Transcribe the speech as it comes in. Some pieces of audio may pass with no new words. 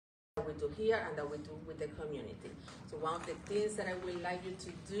do here and that we do with the community. So one of the things that I would like you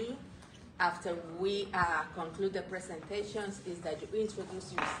to do after we conclude the presentations is that you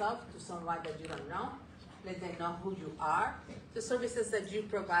introduce yourself to someone that you don't know. Let them know who you are. The services that you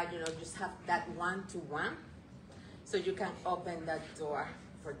provide, just have that one-to-one, so you can open that door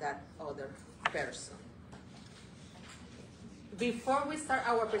for that other person. Before we start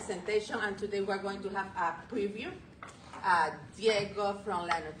our presentation, and today we're going to have a preview, Diego from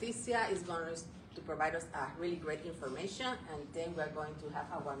La Noticia is going to provide us really great information, and then we're going to have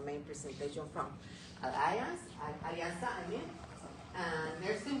our main presentation from Alianza. And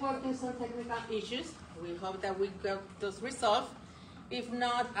they're still working some technical issues. We hope that we get those resolved. If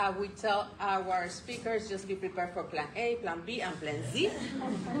not, we tell our speakers just be prepared for plan A, plan B, and plan Z.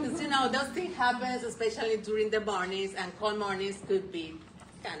 Because those things happen, especially during the mornings, and cold mornings could be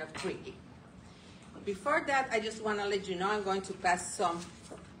kind of tricky. Before that, I just want to let you know I'm going to pass some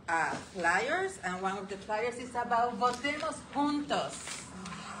flyers, and one of the flyers is about Votemos Juntos.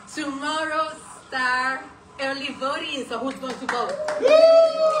 Tomorrow start early voting, so who's going to vote? Who's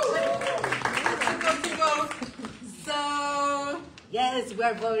going to vote? So, yes,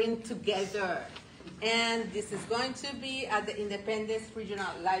 we're voting together. And this is going to be at the Independence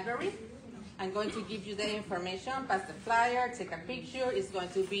Regional Library. I'm going to give you the information, pass the flyer, take a picture. It's going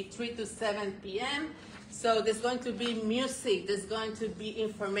to be 3 to 7 p.m. So there's going to be music, there's going to be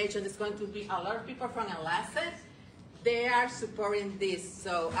information, there's going to be a lot of people from Enlace. They are supporting this.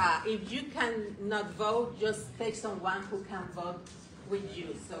 So if you cannot vote, just take someone who can vote with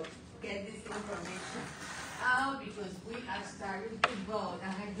you. So get this information out because we are starting to vote.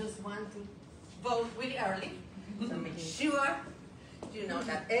 And I just want to vote really early. So make sure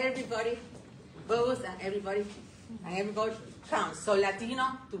that everybody votes and every vote counts. So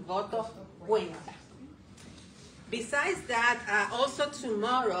Latino, tu voto cuenta. Besides that, also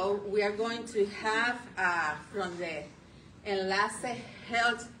tomorrow we are going to have from the Enlace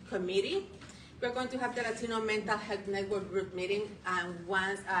Health Committee, we're going to have the Latino Mental Health Network Group meeting, and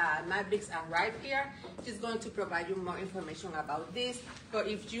once Mavics arrive here, she's going to provide you more information about this. But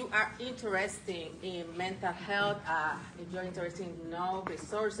if you are interested in mental health, if you're interested in know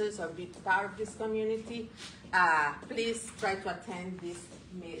resources or be part of this community, please try to attend this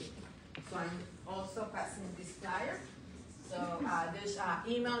meeting. So I'm also passing this flyer. So there's an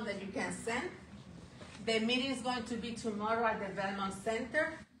email that you can send. The meeting is going to be tomorrow at the Belmont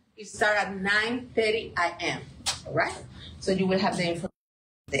Center. It starts at 9:30 a.m. All right? So you will have the information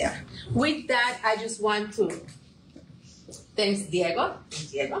there. With that, I just want to thank Diego.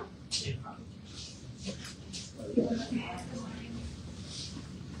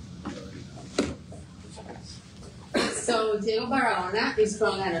 So Diego Barahona is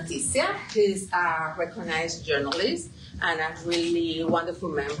from La Noticia. He's a recognized journalist and a really wonderful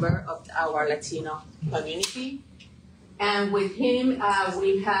member of our Latino community. And with him,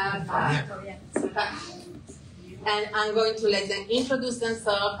 we have, and I'm going to let them introduce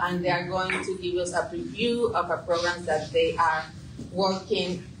themselves, and they are going to give us a preview of a program that they are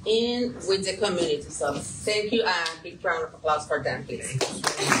working in with the community. So thank you, and big round of applause for them, please.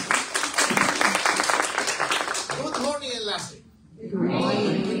 Good morning, Enlace. Good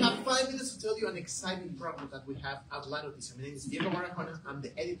morning. We have 5 minutes to tell you an exciting program that we have at La Noticia. My name is Diego Barahona. I'm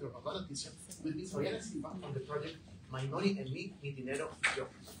the editor of La Noticia. With me, Soriana Silva from the project My Money and Me, Mi Dinero Yo.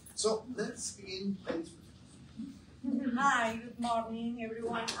 So let's begin. Hi, good morning,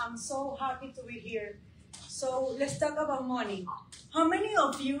 everyone. I'm so happy to be here. So let's talk about money. How many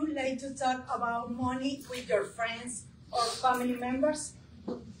of you like to talk about money with your friends or family members?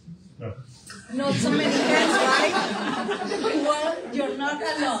 No. Not so many hands, right? Well, you're not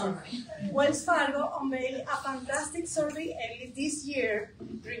alone. Wells Fargo unveiled a fantastic survey early this year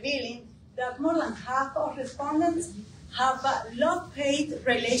revealing that more than half of respondents have a love-hate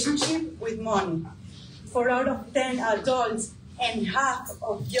relationship with money. 4 out of 10 adults and half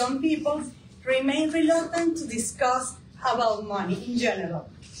of young people remain reluctant to discuss about money in general,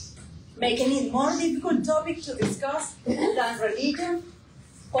 making it more difficult topic to discuss than religion,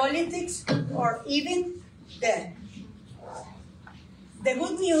 politics, or even death. The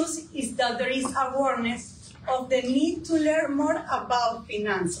good news is that there is awareness of the need to learn more about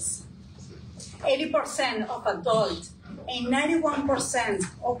finances. 80% of adults and 91%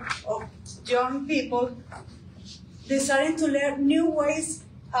 of young people deciding to learn new ways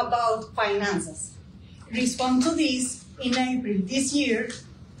about finances. Respond to this, in April this year,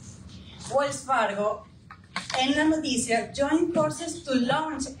 Wells Fargo and La Noticia joined forces to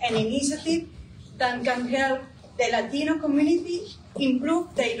launch an initiative that can help the Latino community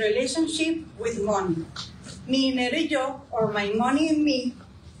improve their relationship with money. Mi Dinero y Yo, or My Money and Me,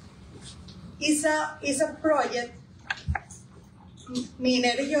 is a project. Mi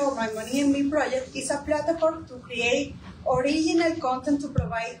Energía, My Money and Me project is a platform to create original content to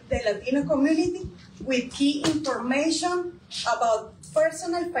provide the Latino community with key information about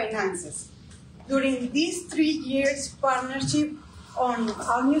personal finances. During these 3 years partnership on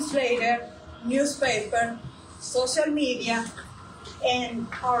our newsletter, newspaper, social media, and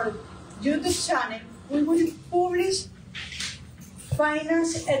our YouTube channel, we will publish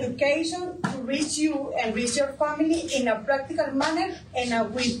finance education to reach you and reach your family in a practical manner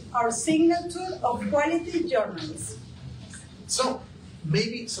and with our signature of quality journalism. So,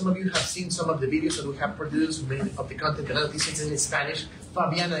 maybe some of you have seen some of the videos that we have produced, many of the content that is in Spanish.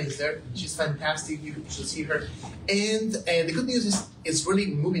 Fabiana is there. She's fantastic. You should see her. And the good news is it's really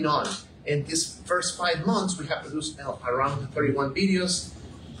moving on. In these first 5 months, we have produced around 31 videos,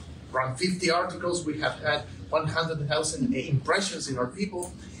 around 50 articles. We have had 100,000 impressions in our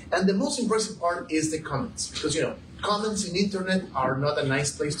people. And the most impressive part is the comments. Because, you know, comments in internet are not a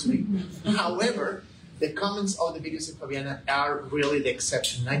nice place to be. However, the comments of the videos in Fabiana are really the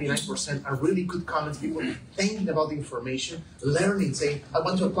exception. 99% are really good comments, people thinking about the information, learning, saying, I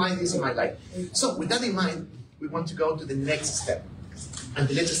want to apply this in my life. So with that in mind, we want to go to the next step. And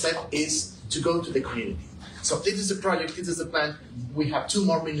the next step is to go to the community. So this is the project, this is the plan. We have 2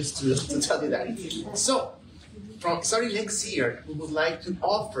 more minutes to tell you that. So, from starting next year, we would like to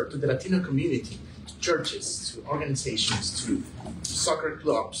offer to the Latino community, to churches, to organizations, to soccer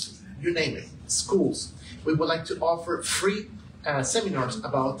clubs, you name it, schools. We would like to offer free seminars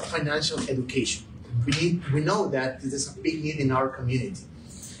about financial education. We know that this is a big need in our community.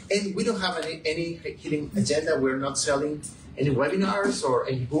 And we don't have any hidden agenda. We're not selling any webinars or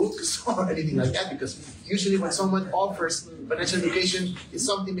any books or anything like that, because usually when someone offers financial education, it's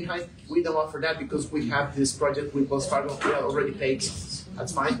something behind. We don't offer that because we have this project with Wells Fargo already paid.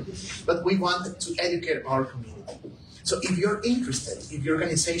 That's fine. But we want to educate our community. So if you're interested, if your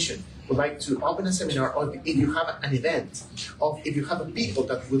organization would like to open a seminar, or if you have an event, or if you have people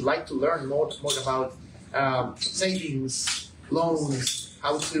that would like to learn more about savings, loans,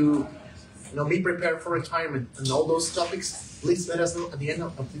 how to be prepared for retirement, and all those topics, please let us know at the end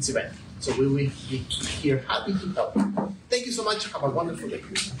of this event. So we will be here happy to help. Thank you so much. Have a wonderful day.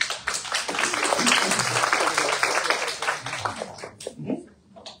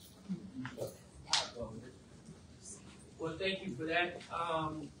 Well, thank you for that.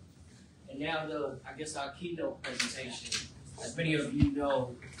 And now I guess our keynote presentation. As many of you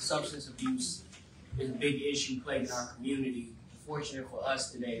know, substance abuse is a big issue plaguing our community. Fortunate for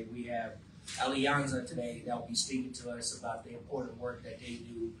us today, we have Alianza today that will be speaking to us about the important work that they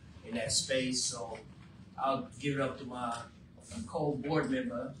do in that space. So I'll give it up to my co-board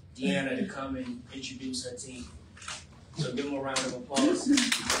member, Deanna, to come and introduce her team. So give them a round of applause.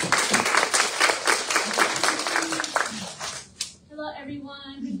 Hello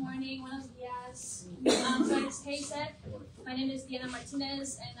everyone, good morning, buenos dias. So as Kay said, my name is Diana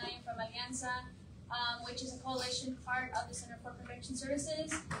Martinez and I am from Alianza, which is a coalition part of the Center for Prevention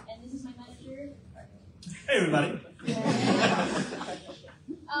Services, and this is my manager. Hey everybody.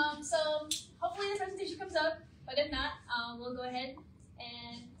 So hopefully the presentation comes up, but if not, we'll go ahead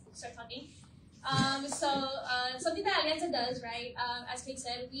and start talking. Something that Alianza does, right, as Kay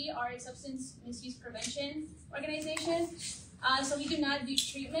said, we are a substance misuse prevention organization. So we do not do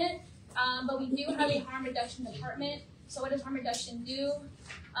treatment, but we do have a harm reduction department. So what does harm reduction do?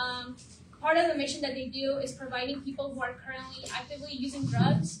 Part of the mission that they do is providing people who are currently actively using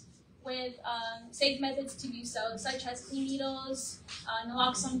drugs with safe methods to do so, such as clean needles,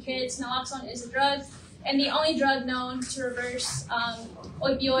 naloxone kits. Naloxone is a drug, and the only drug known to reverse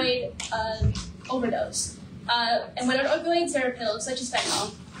opioid overdose. And without opioids, there are pills, such as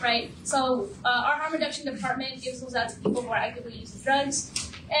fentanyl. Right, so our harm reduction department gives those out to people who are actively using drugs.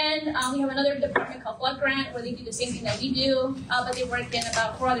 And we have another department called Blood Grant, where they do the same thing that we do, but they work in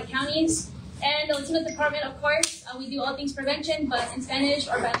about 4 other counties. And the Latino department, of course, we do all things prevention, but in Spanish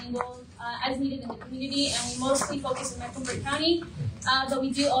or bilingual as needed in the community. And we mostly focus in Mecklenburg County, but we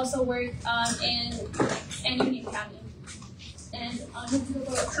do also work in Union County. And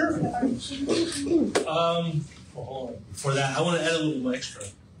For that, I want to add a little extra.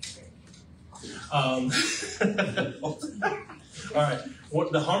 All right.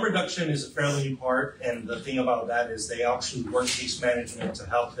 The harm reduction is a fairly new part, and the thing about that is they actually work case management to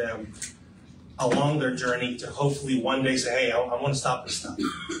help them along their journey to hopefully one day say, hey, I want to stop this stuff.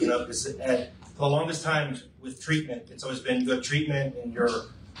 You know, because for the longest time with treatment, it's always been good treatment, and you're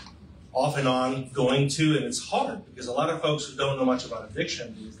off and on going to, and it's hard because a lot of folks who don't know much about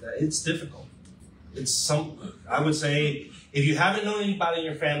addiction is that it's difficult. I would say If you haven't known anybody in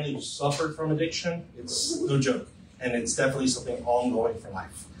your family who suffered from addiction, it's no joke. And it's definitely something ongoing for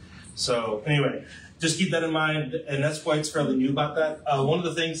life. So anyway, just keep that in mind, and that's why it's fairly new about that. One of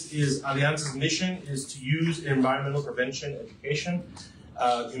the things is Alianza's mission is to use environmental prevention education,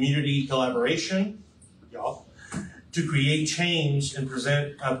 community collaboration, y'all, to create change and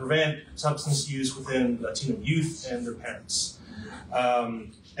prevent substance use within Latino youth and their parents.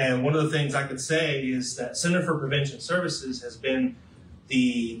 And one of the things I could say is that Center for Prevention Services has been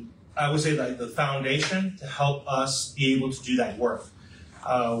the foundation to help us be able to do that work.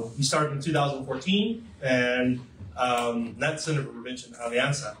 We started in 2014, and that's Center for Prevention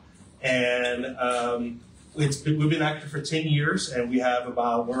Alianza. And we've been active for 10 years, and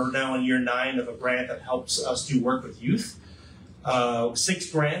we're now in year 9 of a grant that helps us do work with youth.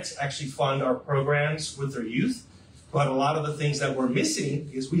 6 grants actually fund our programs with their youth. But a lot of the things that we're missing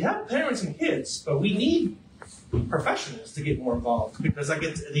is we have parents and kids, but we need professionals to get more involved. Because at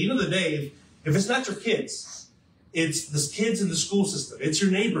the end of the day, if it's not your kids, it's the kids in the school system, it's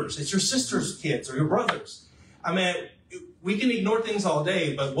your neighbors, it's your sister's kids or your brothers. I mean, we can ignore things all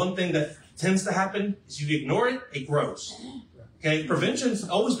day, but one thing that tends to happen is you ignore it, it grows. Okay, prevention's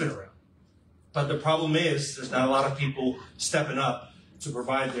always been around. But the problem is there's not a lot of people stepping up to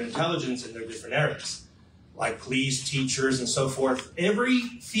provide their intelligence in their different areas, like police, teachers, and so forth. Every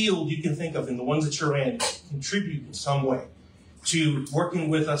field you can think of in the ones that you're in contribute in some way to working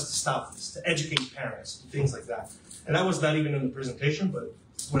with us to stop this, to educate parents, and things like that. And that was not even in the presentation, but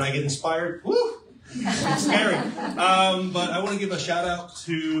when I get inspired, woo, it's scary. But I want to give a shout out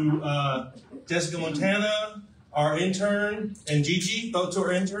to Jessica Montana, our intern, and Gigi, both to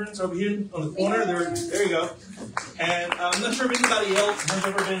our interns over here on the corner. There you go. And I'm not sure if anybody else has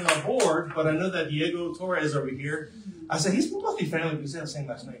ever been on board, but I know that Diego Torres over here. I said, he must be family because they have the same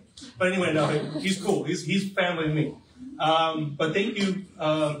last name. But anyway, no, he's cool. He's family to me. But thank you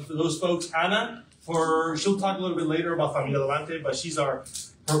to those folks. Ana, she'll talk a little bit later about Familia Levante, but she's our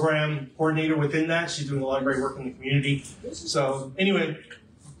program coordinator within that. She's doing a lot of great work in the community. So anyway.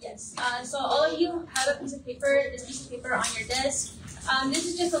 Yes, so all of you have a piece of paper, this piece of paper on your desk. This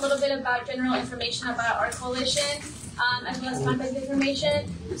is just a little bit about general information about our coalition, as well as contact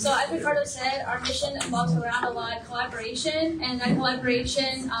information. So as Ricardo said, our mission involves around a lot of collaboration, and that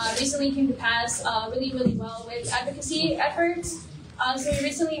collaboration recently came to pass really, really well with advocacy efforts. So we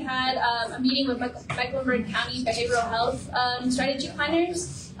recently had a meeting with Mecklenburg County Behavioral Health Strategy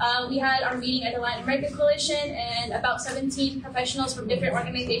Planners. We had our meeting at the Latin American Coalition, and about 17 professionals from different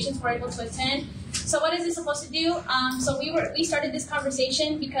organizations were able to attend. So what is this supposed to do? So we started this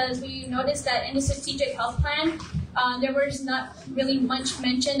conversation because we noticed that in the strategic health plan, there was not really much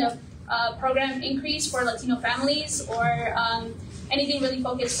mention of program increase for Latino families or anything really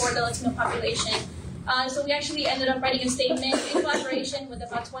focused for the Latino population. So we actually ended up writing a statement in collaboration with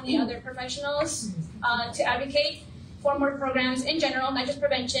about 20 other professionals to advocate for more programs in general, not just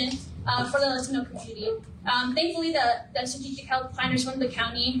prevention, for the Latino community. Thankfully, the strategic health planners from the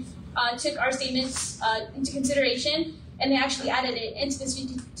county took our statements into consideration, and they actually added it into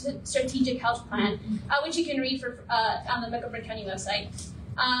the strategic health plan, which you can read on the Mecklenburg County website.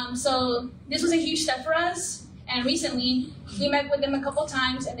 So this was a huge step for us, and recently we met with them a couple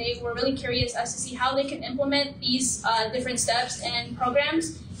times, and they were really curious as to see how they can implement these different steps and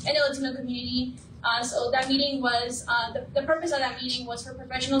programs in the Latino community. So that meeting was, the purpose of that meeting was for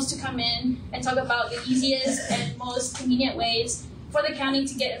professionals to come in and talk about the easiest and most convenient ways for the county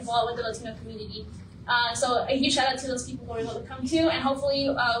to get involved with the Latino community. So a huge shout out to those people who were able to come to, and hopefully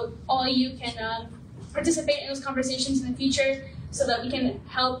all of you can participate in those conversations in the future so that we can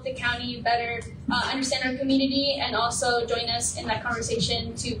help the county better understand our community and also join us in that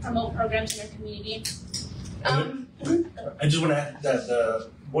conversation to promote programs in our community. I just want to add that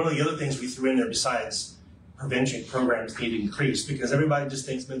one of the other things we threw in there besides prevention programs need to increase, because everybody just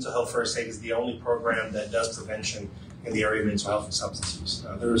thinks mental health first aid is the only program that does prevention in the area of mental health and substance use.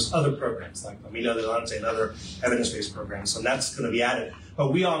 There's other programs like Familia Levante and other evidence-based programs, so that's going to be added.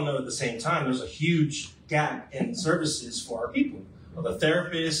 But we all know at the same time there's a huge gap in services for our people, the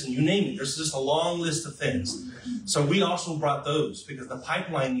therapists, and you name it. There's just a long list of things. So we also brought those because the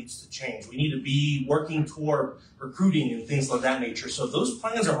pipeline needs to change. We need to be working toward recruiting and things of that nature. So those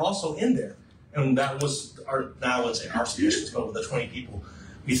plans are also in there. And that was our suggestions, but with the 20 people,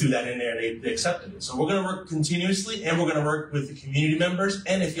 we threw that in there and they accepted it. So we're going to work continuously, and we're going to work with the community members.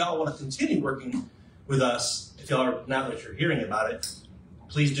 And if y'all want to continue working with us, if y'all are, now that you're hearing about it,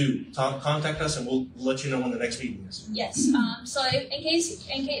 please do contact us, and we'll let you know when the next meeting is. Yes. So in case,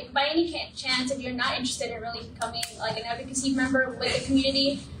 by any chance, if you're not interested in really becoming like an advocacy member with the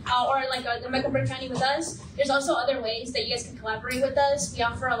community or like the Mecklenburg County with us, there's also other ways that you guys can collaborate with us. We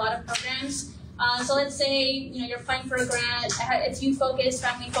offer a lot of programs. So let's say you're applying for a grant, it's youth focused,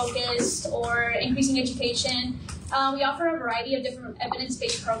 family focused, or increasing education. We offer a variety of different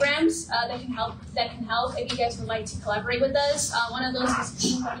evidence-based programs that can help if you guys would like to collaborate with us. One of those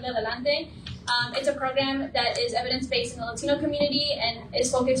is Familia Adelante. It's a program that is evidence-based in the Latino community and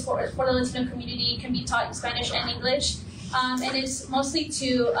is focused for the Latino community, can be taught in Spanish and English. And it's mostly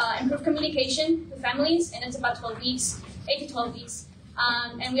to improve communication with families, and it's about 12 weeks, 8 to 12 weeks.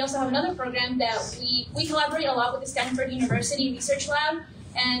 And we also have another program that we collaborate a lot with the Stanford University Research Lab,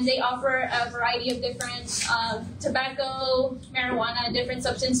 and they offer a variety of different tobacco, marijuana, different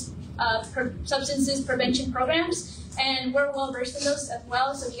substances prevention programs. And we're well versed in those as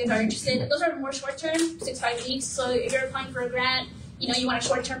well, so if you guys are interested, those are more short term, 6-5 weeks. So if you're applying for a grant, you want a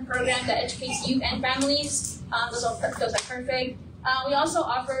short term program that educates youth and families, those are perfect. We also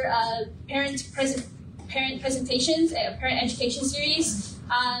offer parent presentations, a parent education series.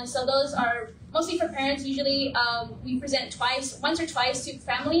 So those are mostly for parents. Usually we present once or twice to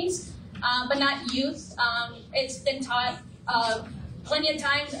families, but not youth. It's been taught plenty of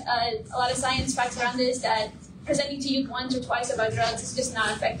times, a lot of science facts around this, that presenting to youth once or twice about drugs is just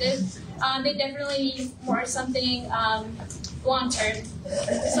not effective. They definitely need more something long-term.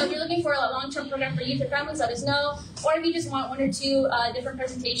 So if you're looking for a long-term program for youth or families, let us know. Or if you just want 1 or 2 different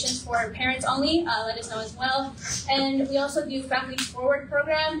presentations for parents only, let us know as well. And we also do Families Forward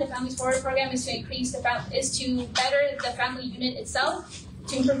program. The Families Forward program is to better the family unit itself,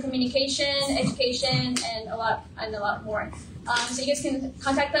 to improve communication, education, and a lot more. So you guys can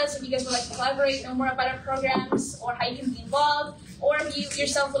contact us if you guys would like to collaborate, know more about our programs, or how you can be involved, or if you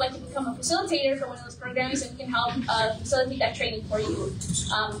yourself would like to become a facilitator for one of those programs, and we can help facilitate that training for you,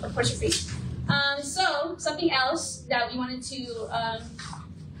 of course, for free. So something else that we wanted to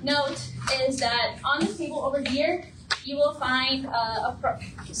note is that on the table over here, you will find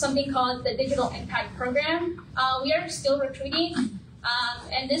something called the Digital Impact Program. We are still recruiting.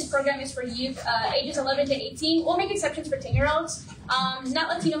 And this program is for youth ages 11 to 18. We'll make exceptions for 10-year-olds, not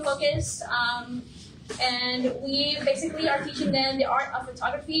Latino focused. And we basically are teaching them the art of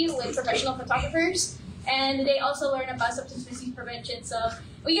photography with professional photographers. And they also learn about substance misuse prevention. So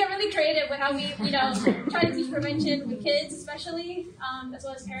we get really creative with how we, try to teach prevention with kids, especially, as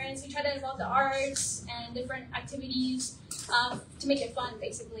well as parents. We try to involve the arts and different activities to make it fun,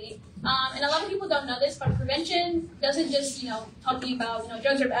 basically. And a lot of people don't know this, but prevention doesn't just, talking about,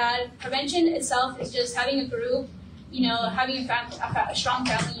 drugs are bad. Prevention itself is just having a group, having a strong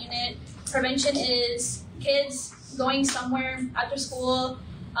family unit. Prevention is kids going somewhere after school,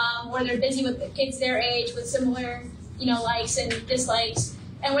 where they're busy with kids their age with similar, likes and dislikes,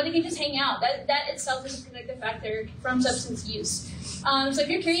 and where they can just hang out. That itself is a protective factor from substance use. So if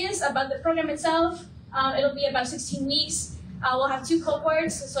you're curious about the program itself, it'll be about 16 weeks. We'll have 2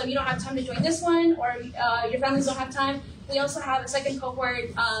 cohorts, so if you don't have time to join this one, or your families don't have time, we also have a second cohort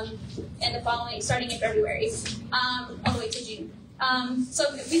in the following, starting in February, all the way to June. So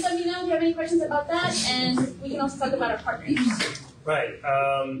please let me know if you have any questions about that, and we can also talk about our partners. Right.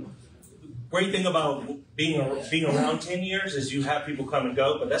 Great thing about being around 10 years is you have people come and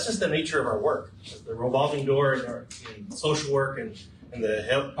go, but that's just the nature of our work. The revolving door in social work and in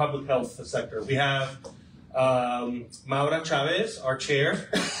the public health sector. We have Maura Chavez, our chair.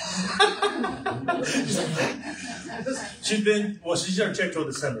 She's our chair till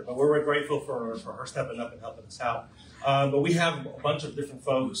December, but we're grateful for her stepping up and helping us out. But we have a bunch of different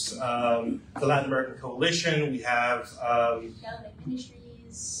folks. The Latin American Coalition, we have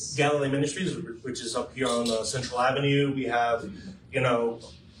Galilee Ministries, which is up here on Central Avenue. We have,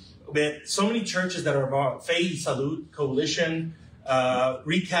 so many churches that are involved. Fe y Salud Coalition,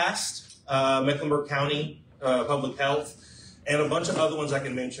 Recast, Mecklenburg County Public Health, and a bunch of other ones I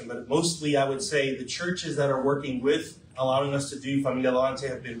can mention. But mostly, I would say the churches that are working with allowing us to do Familia Adelante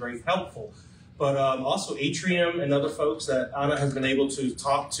have been very helpful. But also Atrium and other folks that Ana has been able to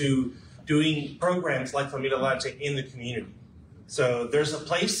talk to doing programs like Familia Adelante in the community. So there's a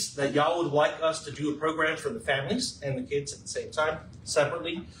place that y'all would like us to do a program for the families and the kids at the same time,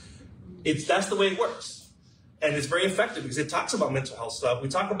 separately. That's the way it works. And it's very effective because it talks about mental health stuff. We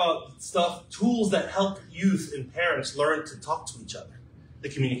talk about tools that help youth and parents learn to talk to each other. The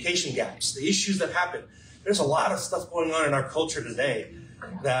communication gaps, the issues that happen. There's a lot of stuff going on in our culture today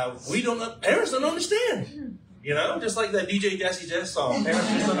that parents don't understand. Just like that DJ Jazzy Jazz song. Parents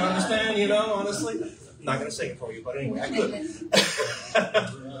just don't understand, honestly. I'm not going to sing it for you, but anyway, I could.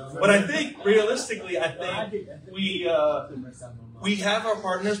 But I think, realistically, we have our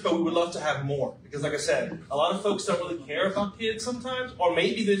partners, but we would love to have more. Because like I said, a lot of folks don't really care about kids sometimes, or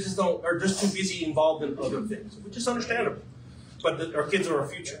maybe they just don't, are just too busy involved in other things, which is understandable. But our kids are our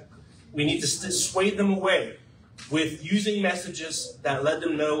future. We need to sway them away with using messages that let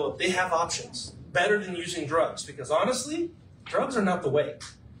them know they have options, better than using drugs. Because honestly, drugs are not the way.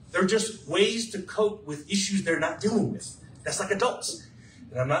 They're just ways to cope with issues they're not dealing with. That's like adults.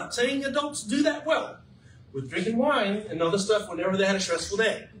 And I'm not saying adults do that well with drinking wine and other stuff whenever they had a stressful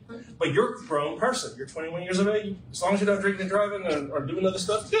day. But you're a grown person. You're 21 years of age. As long as you're not drinking and driving or doing other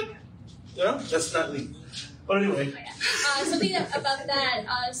stuff, good. You know, that's not legal. But anyway. Something about that.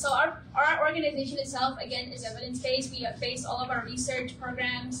 So our organization itself, again, is evidence-based. We have based all of our research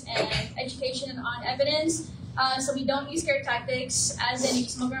programs and education on evidence. So we don't use scare tactics, as in if you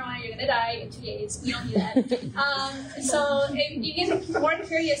smoke marijuana, you're going to die in 2 days. We don't do that. So if you get more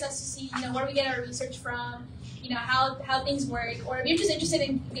curious as to see, where we get our research from, how things work, or if you're just interested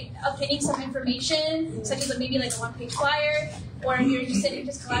in obtaining some information, such as maybe like a one-page flyer, or if you're interested in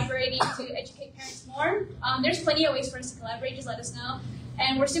just collaborating to educate parents more, there's plenty of ways for us to collaborate. Just let us know.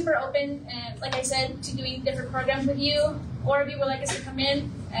 And we're super open, like I said, to doing different programs with you, or if you would like us to come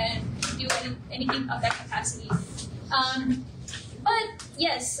in and do anything of that capacity. But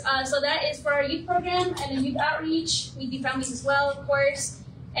yes, so that is for our youth program and the youth outreach. We do families as well, of course.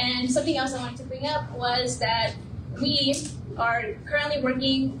 And something else I wanted to bring up was that we are currently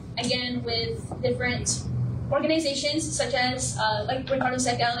working, again, with different organizations, such as, like Ricardo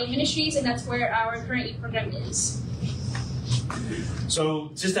said, LA Ministries, and that's where our current youth program is.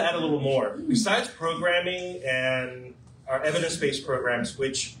 So just to add a little more, besides programming and our evidence-based programs,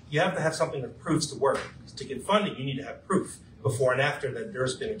 which you have to have something that proves to work. To get funding, you need to have proof before and after that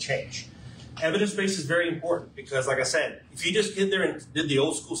there's been a change. Evidence-based is very important because, like I said, if you just get there and did the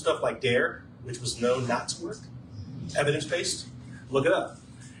old school stuff like DARE, which was known not to work, evidence-based, look it up.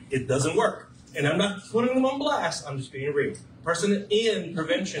 It doesn't work. And I'm not putting them on blast, I'm just being real. The person in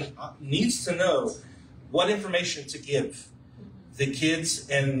prevention needs to know what information to give the kids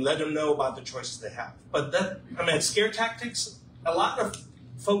and let them know about the choices they have. But scare tactics, a lot of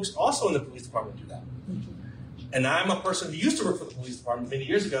folks also in the police department do that. And I'm a person who used to work for the police department many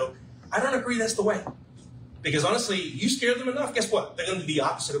years ago. I don't agree that's the way. Because honestly, you scare them enough, guess what? They're going to do the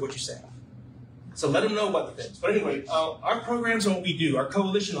opposite of what you say. So let them know about the things. But anyway, our programs and what we do, our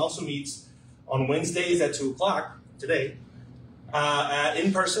coalition also meets on Wednesdays at 2 o'clock today,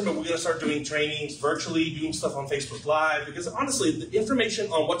 in person, but we're going to start doing trainings virtually, doing stuff on Facebook Live, because honestly, the information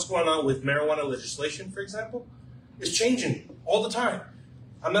on what's going on with marijuana legislation, for example, is changing all the time.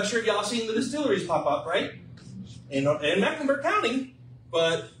 I'm not sure if y'all seen the distilleries pop up, right? In Mecklenburg County,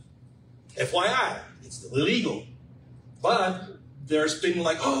 but FYI, it's still illegal. But there's been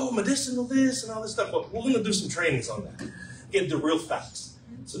like, oh, medicinal this and all this stuff. But we're going to do some trainings on that, get the real facts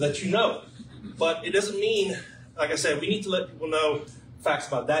so that you know. But it doesn't mean, like I said, we need to let people know facts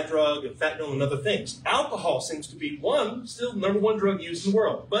about that drug and fentanyl and other things. Alcohol seems to be still #1 drug used in the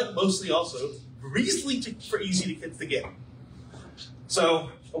world, but mostly also easy for kids to get.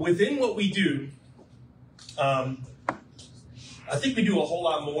 So within what we do, I think we do a whole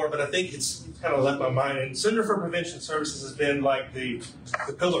lot more, but I think it's kind of left my mind. And Center for Prevention Services has been like the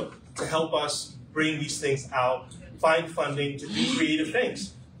pillar to help us bring these things out, find funding to do creative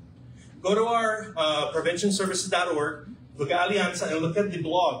things. Go to our preventionservices.org, look at Alianza, and look at the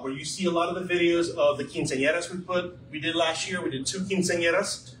blog where you see a lot of the videos of the quinceañeras we did last year. We did 2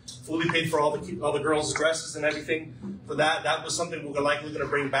 quinceañeras, fully paid for all the girls' dresses and everything for that. That was something we're likely going to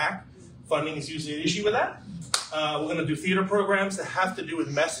bring back. Funding is usually an issue with that. We're going to do theater programs that have to do with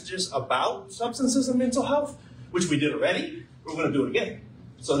messages about substances and mental health, which we did already. We're going to do it again.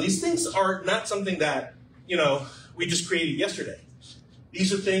 So these things are not something that, we just created yesterday.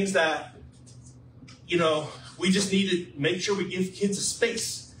 These are things that, we just need to make sure we give kids a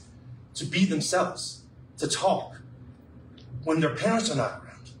space to be themselves, to talk when their parents are not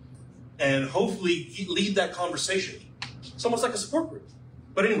around, and hopefully lead that conversation. It's almost like a support group.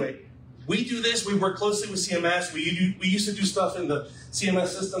 But anyway, we do this. We work closely with CMS. We used to do stuff in the CMS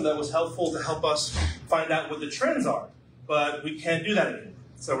system that was helpful to help us find out what the trends are, but we can't do that anymore.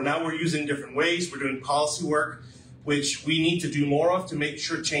 So now we're using different ways. We're doing policy work, which we need to do more of to make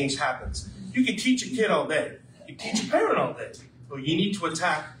sure change happens. You can teach a kid all day. You can teach a parent all day. But you need to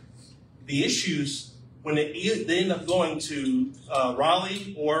attack the issues when they end up going to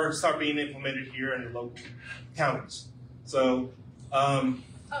Raleigh or start being implemented here in the local counties. So,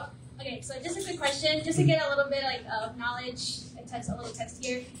 okay, so just a quick question, just to get a little bit of knowledge, a little text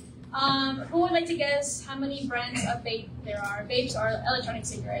here. Who would like to guess how many brands of vape there are? Vapes are electronic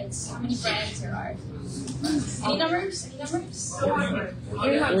cigarettes. How many brands there are? Any numbers? Any numbers?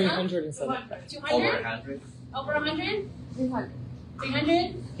 307. 200? Over 100? 300.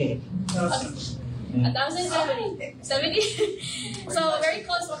 300? 1,070. 70? So very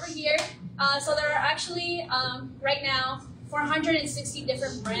close over here. So there are actually, right now, 460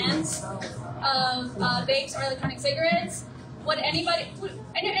 different brands of vapes or electronic cigarettes.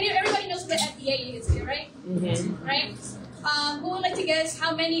 Everybody knows what the FDA is here, right? Mm-hmm. Right? Who would like to guess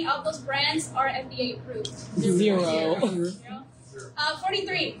how many of those brands are FDA approved? Zero.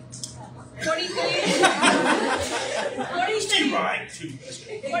 43.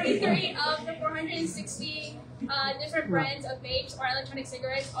 43 of the 460 different brands of vapes or electronic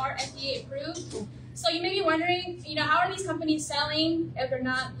cigarettes are FDA approved. So you may be wondering, how are these companies selling if they're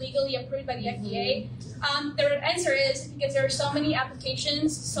not legally approved by the FDA? The answer is because there are so many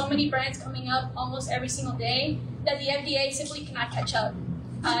applications, so many brands coming up almost every single day that the FDA simply cannot catch up.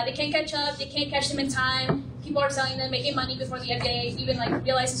 They can't catch up, they can't catch them in time. People are selling them, making money before the FDA even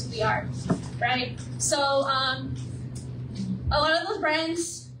realizes who they are, right? So a lot of those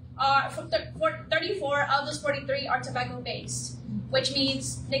brands are, 34 of those 43 are tobacco based, which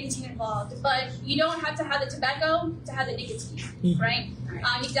means nicotine involved. But you don't have to have the tobacco to have the nicotine, right?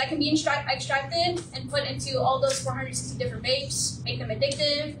 That can be extracted and put into all those 460 different vapes, make them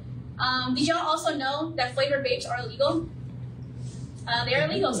addictive. Did y'all also know that flavored vapes are illegal? They are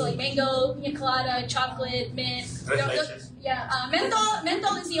illegal, so like mango, pina colada, chocolate, mint.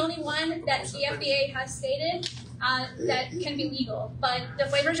 Menthol is the only one that the FDA has stated that can be legal. But the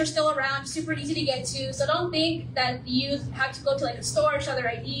flavors are still around, super easy to get to. So don't think that you have to go to a store, show their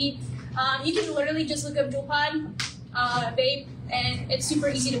ID. You can literally just look up Juul Pod, vape, and it's super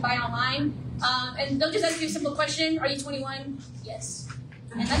easy to buy online. And they'll just ask you a simple question: are you 21? Yes.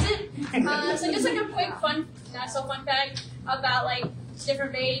 And that's it. So just a quick not so fun fact about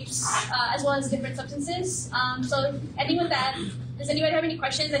different vapes as well as different substances. So ending with that, does anybody have any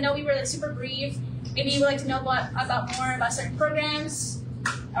questions? I know we were super brief. Maybe you would like to know about more about certain programs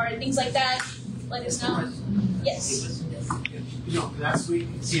or things like that. Let us know. Yes. Last week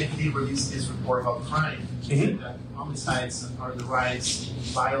CFPB released this report about crime. That homicides are the rise,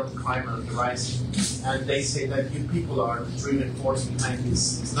 violent crime are the rise, and they say that you people are the driving force behind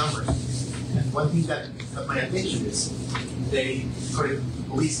these numbers. And one thing that got my attention is they according to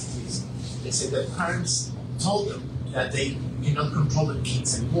police, they said that parents told them that they cannot control the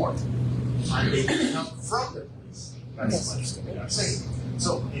kids anymore, and they need help from the police. That's what they are saying.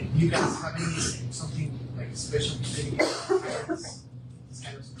 So, if you guys have something like special to this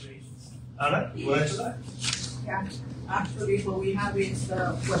kind of situations? Ana, you want to answer that? Yeah, actually what we have is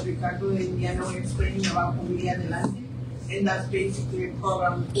what Ricardo and Indiana were explaining about Familia Enlace, and that's basically a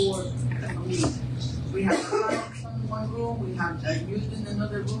program for the community. We have parents in one room, we have the youth in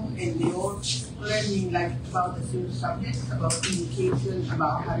another room, and they all learning about the same subjects, about communication,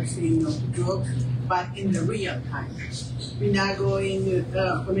 about how to say no to drugs, but in the real time. We're now going,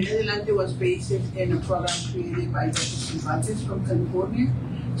 Familia Enlace was based in a program created by Dr. Simpatiz from California.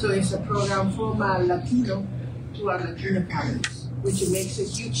 So it's a program from a Latino to our Latino parents, which makes a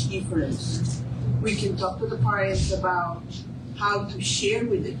huge difference. We can talk to the parents about how to share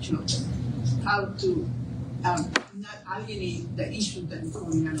with the children, how to not alienate the issues that are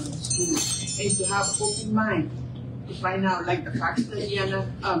going on in the school, and to have open mind to find out, like the facts that Diana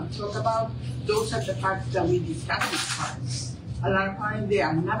talked about, those are the facts that we discuss with parents. A lot of parents, they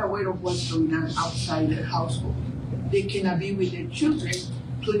are not aware of what's going on outside their household. They cannot be with their children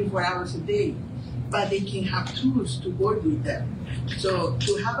 24 hours a day, but they can have tools to work with them. So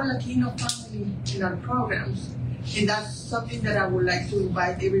to have a Latino family in our programs, and that's something that I would like to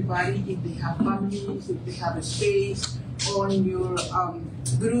invite everybody, if they have families, if they have a space on your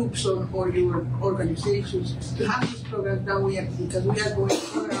groups or your organizations, to have these programs that we have, because we are going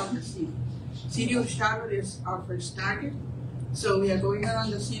all around the city. City of Charlotte is our first target. So we are going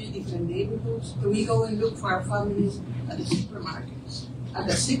around the city, different neighborhoods, and we go and look for our families at the supermarkets, at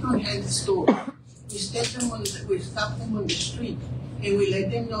the second-hand store. We stop them on the street, and we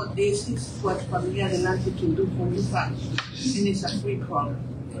let them know this is what Familia Enlace can do for you families, and it's a free program.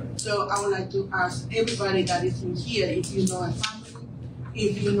 So I would like to ask everybody that is in here, if you know a family,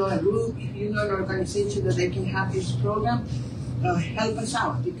 if you know a group, if you know an organization that they can have this program, help us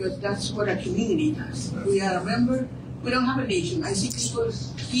out, because that's what a community does. We are a member. We don't have a nation. I see people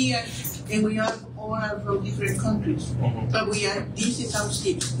here, and we all are from different countries. But this is our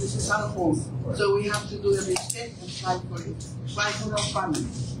city, this is our home. So we have to do every step and fight for it. Fight for our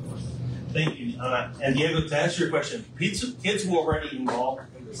families. Thank you, Ana. And Diego, to answer your question, kids who are already involved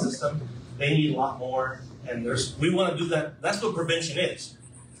in the system. They need a lot more, and we want to do that. That's what prevention is.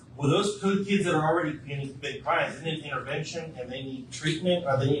 With those kids that are already committing crimes, they need intervention and they need treatment,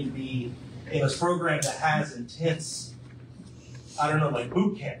 or they need to be in a program that has intense, I don't know, like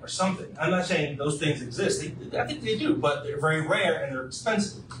boot camp or something. I'm not saying those things exist. I think they do, but they're very rare and they're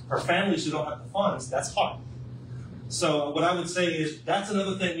expensive. For families who don't have the funds, that's hard. So what I would say is that's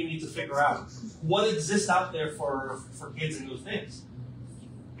another thing we need to figure out. What exists out there for kids in those things?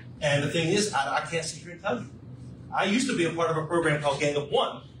 And the thing is, I can't sit here and tell you. I used to be a part of a program called Gang of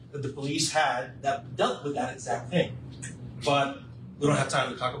One that the police had that dealt with that exact thing. But we don't have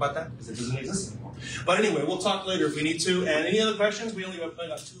time to talk about that because it doesn't exist anymore. But anyway, we'll talk later if we need to. And any other questions? We only got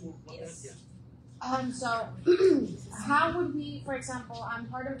 2 minutes. Yeah. So how would we, for example, I'm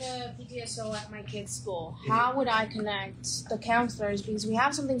part of the PTSO at my kid's school. How would I connect the counselors? Because we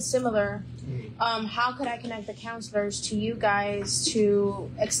have something similar. How could I connect the counselors to you guys to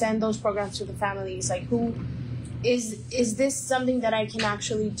extend those programs to the families? Like, who is this something that I can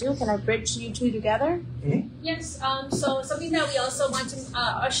actually do? Can I bridge you two together? Yes. So something that we also want to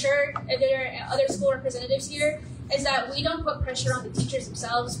assure other school representatives here is that we don't put pressure on the teachers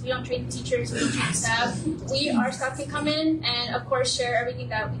themselves. We don't train the teachers, we don't train the staff. Our staff can come in and of course share everything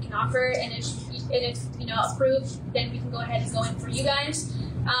that we can offer, and if approved, then we can go ahead and go in for you guys.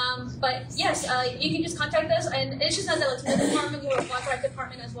 But yes, you can just contact us, and it's just not the Latino department. We have a Black Art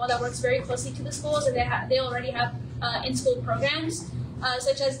department as well that works very closely to the schools, and they already have in-school programs.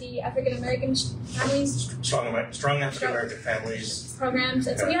 Such as the African American families, Strong African American families programs,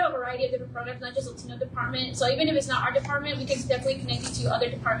 and so we have a variety of different programs, not just Latino department. So even if it's not our department, we can definitely connect you to other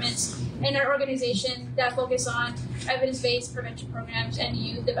departments in our organization that focus on evidence-based prevention programs and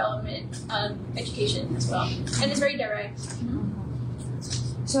youth development education as well. And it's very direct.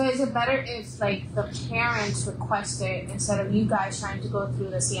 So is it better if like the parents request it instead of you guys trying to go through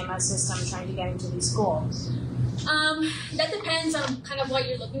the CMS system trying to get into these schools? That depends on kind of what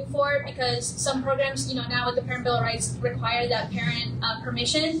you're looking for, because some programs, now with the Parent Bill of Rights require that parent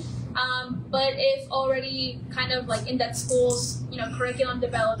permission. But if already kind of like in that school's, curriculum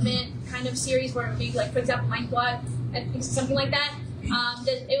development kind of series where it would be like, for example, Mind Block and something like that,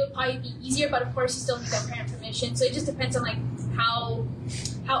 then it would probably be easier, but of course you still need that parent permission. So it just depends on like how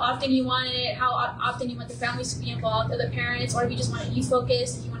often you want it, how often you want the families to be involved, or the parents, or if you just want it youth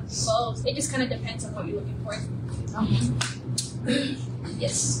focused, if you want to be both. It just kind of depends on what you're looking for.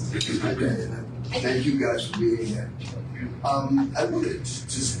 Yes. Hi, Diana. Thank you guys for being here. I wanted to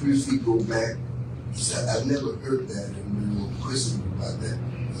just briefly go back. I've never heard that, and we were questioning about that.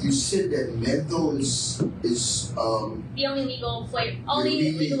 You said that menthol is the only legal flavor,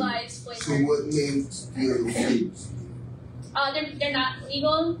 legalized flavor. So what names the other flavors? They're not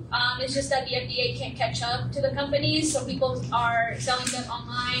legal. It's just that the FDA can't catch up to the companies, so people are selling them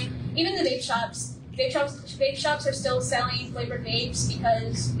online. Even the vape shops are still selling flavored vapes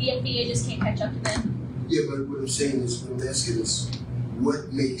because the FDA just can't catch up to them. Yeah, but what I'm saying is, what I'm asking is,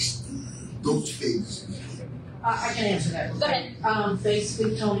 what makes those flavors? I can answer that. Go ahead.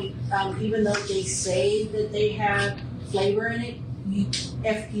 Basically, Tony, even though they say that they have flavor in it,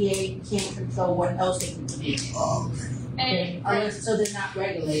 FDA can't control what else they can put in it. Oh, okay. So they're not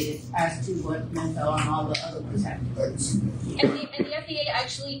regulated as to what menthol and all the other ones have. And the FDA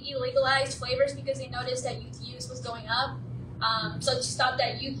actually illegalized flavors because they noticed that youth use was going up. So to stop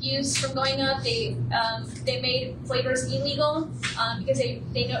that youth use from going up, they made flavors illegal because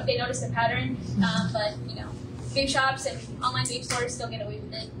they noticed the pattern. But vape shops and online vape stores still get away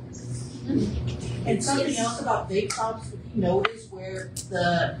with it. And something else about vape shops, if you notice where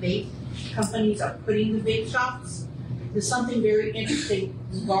the vape companies are putting the vape shops, there's something very interesting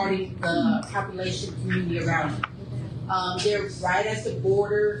regarding the population community around it. They're right at the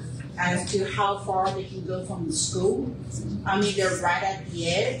border as to how far they can go from the school. They're right at the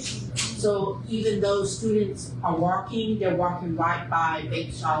edge. So even though students are walking, they're walking right by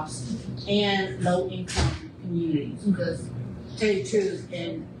vape shops and low-income communities. Because to tell you the truth,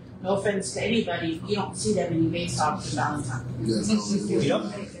 and no offense to anybody, you don't see that many vape shops in Valentine. Yep.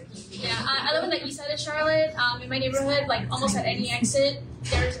 Yeah, I live on the east side of Charlotte. In my neighborhood, like almost at any exit,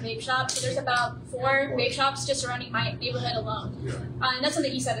 there's a vape shop. So there's about 4 vape shops just surrounding my neighborhood alone. And that's on the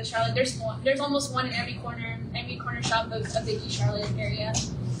east side of Charlotte. There's almost one in every corner shop of the East Charlotte area.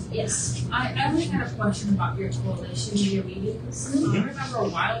 Yes. I only had a question about your coalition and your meetings. I remember a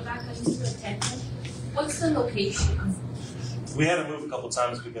while back I used to attend them. What's the location? We had to move a couple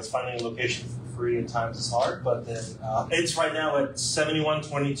times because finding a location for free at times is hard, but then it's right now at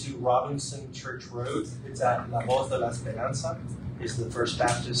 7122 Robinson Church Road. It's at La Voz de la Esperanza. It's the First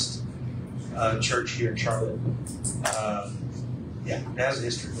Baptist church here in Charlotte. Yeah, it has a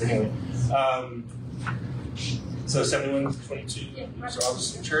history. Anyway, so 7122, so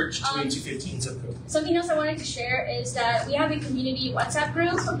Augustine Church, 2215 zip code. Something else I wanted to share is that we have a community WhatsApp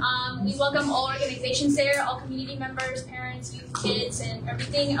group. We welcome all organizations there, all community members, parents, youth, kids, and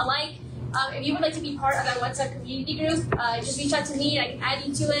everything alike. If you would like to be part of that WhatsApp community group, just reach out to me and I can add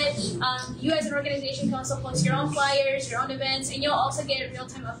you to it. You as an organization can also post your own flyers, your own events, and you'll also get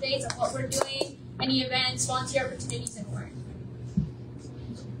real-time updates of what we're doing, any events, volunteer opportunities, and more.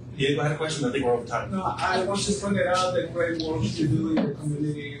 Diego had a question, I think we're over time. No, I want to point out the great work you do in the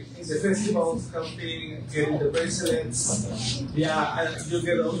community, in the festivals, helping, getting the bracelets. Yeah, you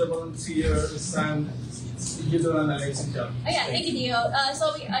get all the volunteers and you do an amazing job. Oh yeah, thank you, Dio. I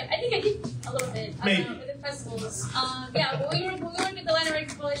think I did a little bit with the festivals. We work with the Latin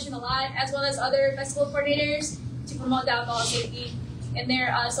American Coalition a lot, as well as other festival coordinators to promote the alcohol safety in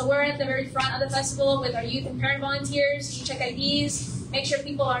there. So we're at the very front of the festival with our youth and parent volunteers. We check IDs, make sure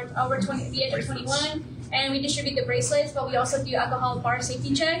people are over the age of 21, and we distribute the bracelets. But we also do alcohol bar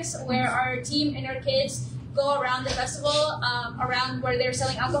safety checks, where our team and our kids go around the festival, around where they're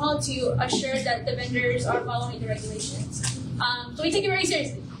selling alcohol to assure that the vendors are following the regulations. So we take it very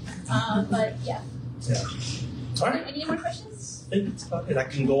seriously. But yeah. Yeah. All right. Any more questions? I think that's about it. I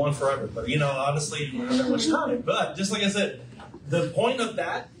can go on forever, but honestly, we don't have that much time. But just like I said, the point of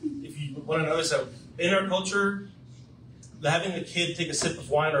that, if you want to notice that in our culture, having a kid take a sip of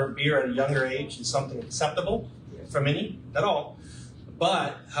wine or beer at a younger age is something acceptable for many, not all.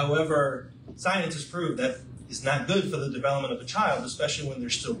 But, however, science has proved that is not good for the development of a child, especially when they're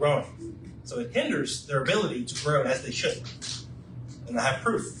still growing. So it hinders their ability to grow as they should. And I have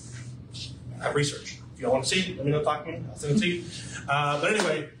proof. I have research. If you all want to see it, let me know, talk to me. I'll send it to you. But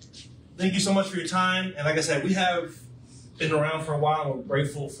anyway, thank you so much for your time. And like I said, we have been around for a while. We're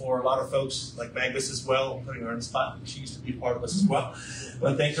grateful for a lot of folks like Magnus as well, putting her on the spot. She used to be part of us as well.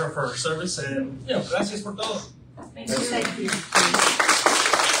 But thank her for her service. And, gracias por todo. Thank you. Thank you.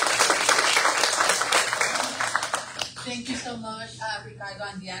 Thank you so much, Ricardo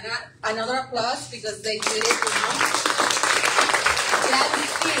and Diana. Another applause because they did it,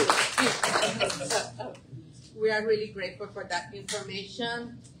 We are really grateful for that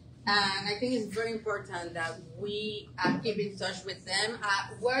information. And I think it's very important that we keep in touch with them.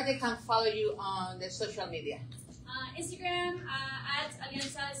 Where they can follow you on the social media? Instagram at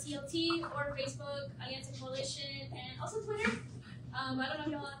Alianza CLT, or Facebook, Alianza Coalition, and also Twitter. I don't know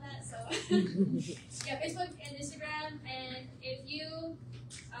if y'all on that, so yeah, Facebook and Instagram. And if you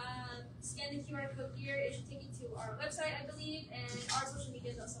scan the QR code here, it should take you to our website, I believe, and our social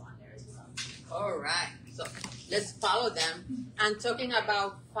media is also on there as well. All right, so let's follow them. And talking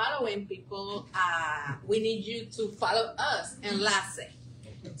about following people, we need you to follow us, Enlace.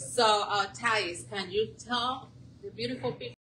 So, Thais, can you tell the beautiful people